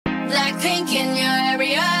BLACKPINK in your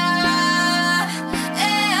area.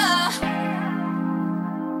 Yeah.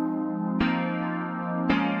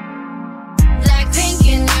 BLACKPINK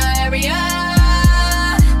in your area.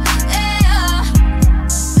 Yeah.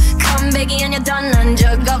 컴백이 아니었던 난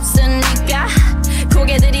적 없으니까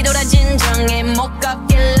고개들이 돌아 진정에 못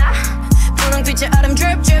걷길라 분홍빛의 얼음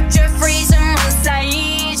drip drip drip freezing one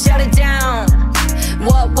side shut it down.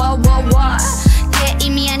 What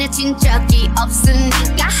이미 아니어진 적이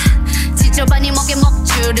없으니까 지저분이 목에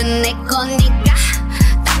목줄은 내 거니까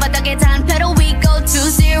땅바닥에 단패로 we go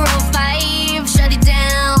 205 shut it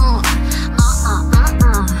down.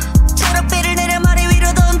 초록빛을 내려 머리 위로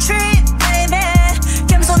don't trip baby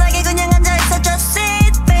겸손하게 그냥 앉아있어 just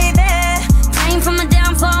sit baby praying for my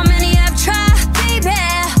downfall many have tried baby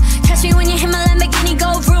catch me when you hit my Lamborghini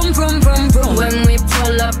go vroom vroom vroom vroom when we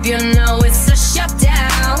pull up you know it's a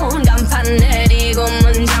shutdown 간판 내리고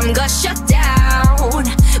문 잠궈 shutdown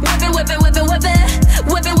whip it whip it whip it whip it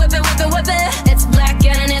whip it whip it whip it whip it it's black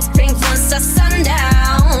and it's pink once the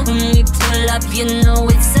sundown when we pull up you know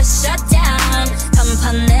it's a shutdown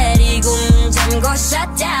간판 내리고 문 잠궈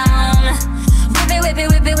shutdown whip it whip it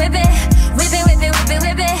whip it whip it whip it whip it whip it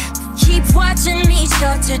whip it keep watching me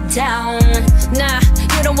shut it down. Nah,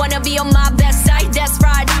 you don't wanna be on my best side, that's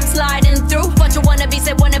right, I'm sliding through. What you wanna be,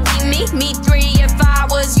 say wanna be me, me three if I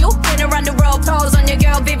was you. Been around the world, pose on your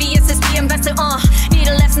girl, baby, it's just be invested, need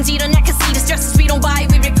a lesson, see the neck, can see the stresses we don't buy,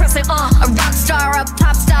 we repress it, A rock star, a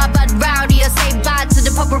pop star, but rowdy, say bye to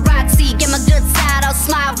the paparazzi. Get my good side, I'll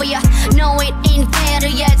smile for ya. No, it ain't fair to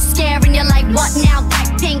ya, it's scaring you like what now?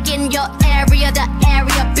 BLACKPINK in your area, the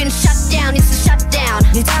area been shut down, it's a shutdown.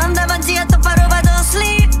 네 다음 답안지가 똑바로 봐도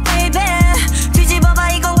sleep, baby.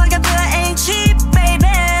 뒤집어봐 이건 가격표가 ain't cheap, baby.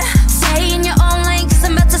 Stay in your own lane cause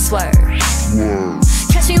I'm about to swerve.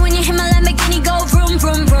 Catch me when you hit my Lamborghini go vroom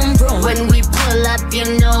vroom vroom vroom when we pull up you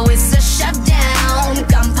know it's a shutdown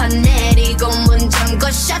간판 내리고 문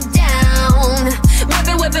잠궈 shutdown whip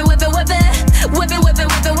it whip it whip it whip it whip it whip it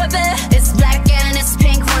whip it whip it it's black and it's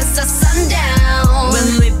pink once the sundown when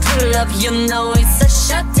we pull up you know it's a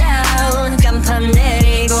shutdown 간판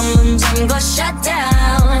내리고 문 잠궈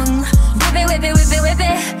shutdown whip it whip it whip it whip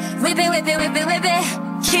it whip it whip it whip it whip it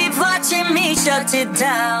keep watching me shut it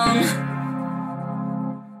down.